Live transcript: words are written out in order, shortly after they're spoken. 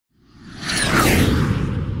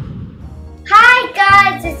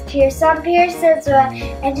Pierce on Pierce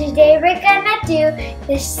and today we're gonna do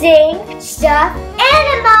the Sing Stuffed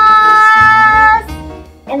Animals!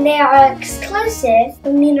 And they are exclusive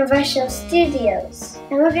from Universal Studios.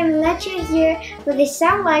 And we're gonna let you hear what they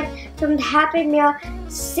sound like from the Happy Meal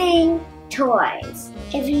Sing toys.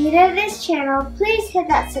 If you're new to this channel, please hit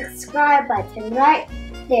that subscribe button right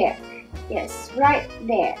there. Yes, right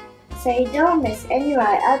there. So you don't miss any of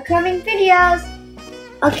our upcoming videos.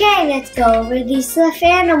 Okay, let's go over these stuffed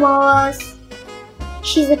animals.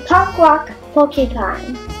 She's a punk rock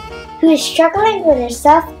porcupine who is struggling with her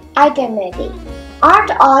self-identity.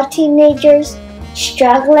 Aren't all teenagers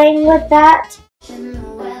struggling with that?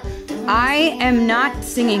 I am not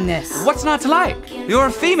singing this. What's not to like? You're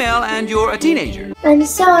a female and you're a teenager. I'm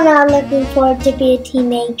so not looking forward to be a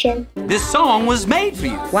teenager. This song was made for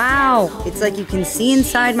you. Wow, it's like you can see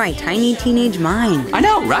inside my tiny teenage mind. I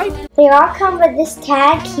know, right? They all come with this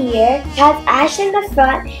tag here. It has Ash in the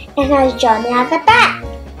front and has Johnny at the back.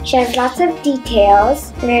 She has lots of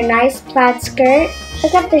details and a nice plaid skirt.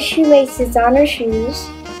 Look at the shoelaces on her shoes.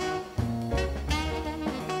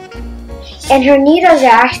 And her needles are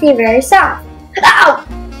actually very soft. Ow!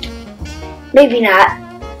 Maybe not.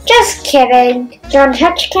 Just kidding. Do you want to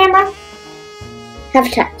touch the camera? Have a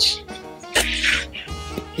touch.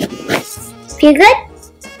 Feel good?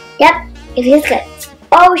 Yep, it feels good.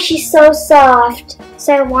 Oh, she's so soft.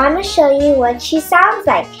 So I want to show you what she sounds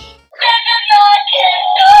like.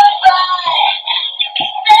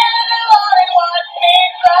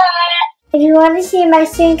 If you want to see my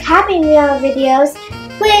Sing Happy Meal videos,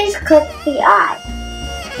 please click the eye.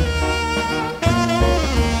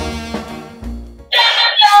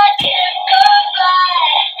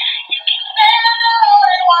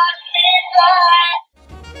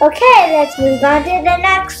 Okay, let's move on to the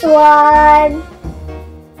next one.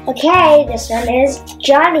 Okay, this one is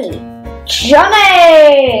Johnny.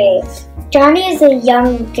 Johnny! Johnny is a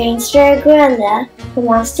young gangster gorilla who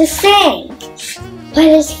wants to sing. But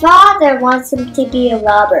his father wants him to be a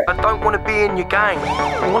robber. I don't want to be in your gang.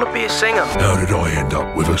 I want to be a singer. How did I end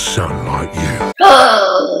up with a son like you?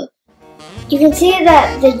 You can see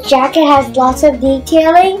that the jacket has lots of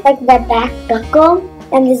detailing, like the back buckle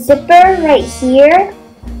and the zipper right here.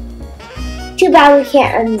 Too bad we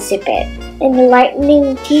can't unzip it. And the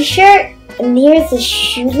lightning t-shirt, and here's the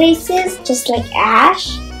shoelaces, just like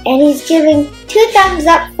Ash. And he's giving 2 thumbs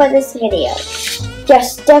up for this video.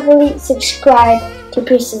 Just definitely subscribe to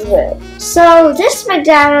Pierce's World. So this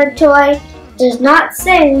McDonald's toy does not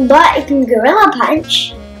sing, but it can gorilla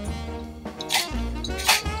punch.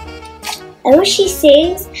 I wish he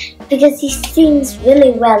sings because he sings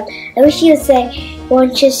really well. I wish he would say,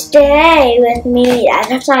 "Won't you stay with me?"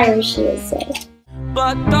 That's what I wish he would say.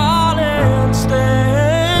 But darling,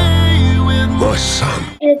 stay with My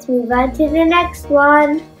son. Let's move on to the next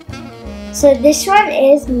one. So this one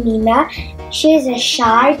is Meena. She is a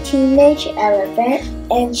shy teenage elephant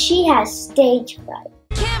and she has stage fright.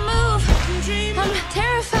 Can't move. I'm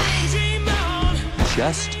terrified.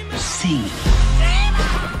 Just sing.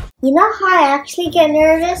 You know how I actually get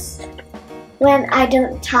nervous? When I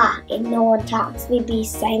don't talk and no one talks, we be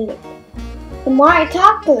silent. The more I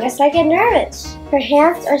talk, the less I get nervous. Her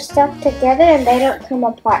hands are stuck together and they don't come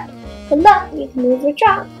apart. But look, you can move her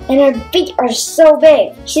jaw. And her feet are so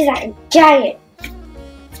big. She's like a giant.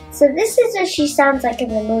 So this is what she sounds like in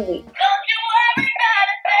the movie.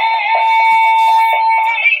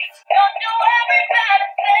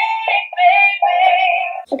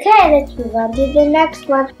 Okay, let's move on to the next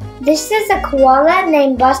one. This is a koala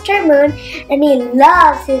named Buster Moon, and he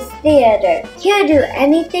loves his theater. He'll do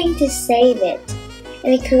anything to save it.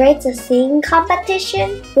 And he creates a singing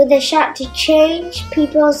competition with a shot to change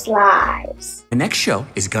people's lives. The next show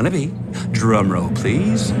is gonna be, drumroll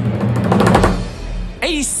please,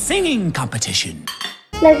 a singing competition.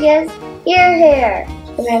 Look at his ear hair.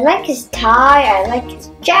 And I like his tie, I like his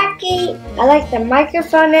jacket, I like the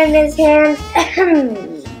microphone in his hands.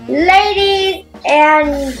 Ladies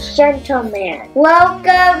and gentlemen,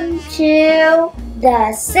 welcome to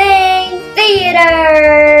the Sing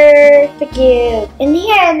Theater. Thank you. And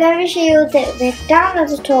here, let me show you what the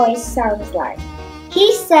McDonald's toy sounds like.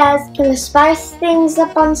 He says, "Can we spice things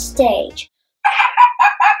up on stage?"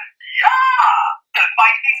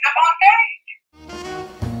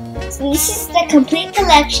 So this is the complete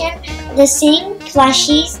collection of the Sing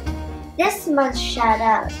plushies. This month's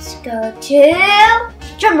shoutouts go to,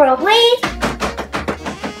 drumroll please,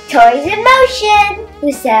 Toys in Motion,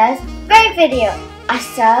 who says, "Great video, a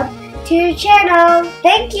sub to your channel.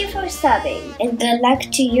 Thank you for subbing, and good luck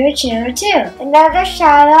to your channel too." Another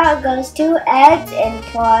shout out goes to Eggs and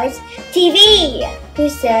Toys TV, who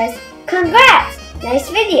says, "Congrats! Nice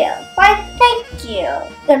video. Why, thank you.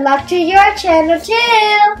 Good luck to your channel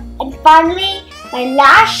too. And finally, my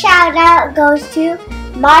last shout out goes to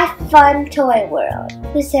My Fun Toy World,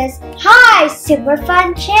 who says, "Hi, super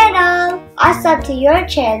fun channel. I subbed to your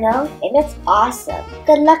channel and it's awesome.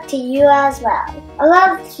 Good luck to you as well." I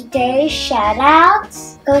love today's shout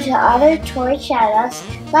outs. Go to other toy shout outs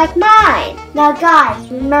like mine. Now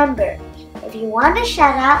guys, remember, if you want a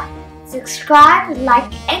shout out, subscribe,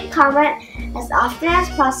 like, and comment as often as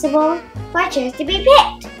possible for a chance to be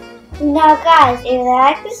picked. Now guys, if you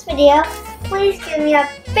like this video, please give me a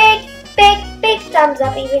big thumbs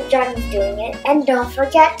up, even Johnny's doing it. And don't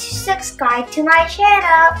forget to subscribe to my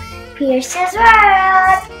channel, Pierce's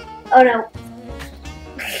World. Oh no.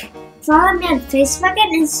 Follow me on Facebook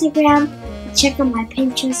and Instagram. And check out my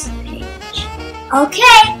Pinterest page.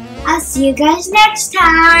 Okay, I'll see you guys next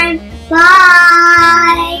time.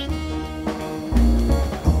 Bye!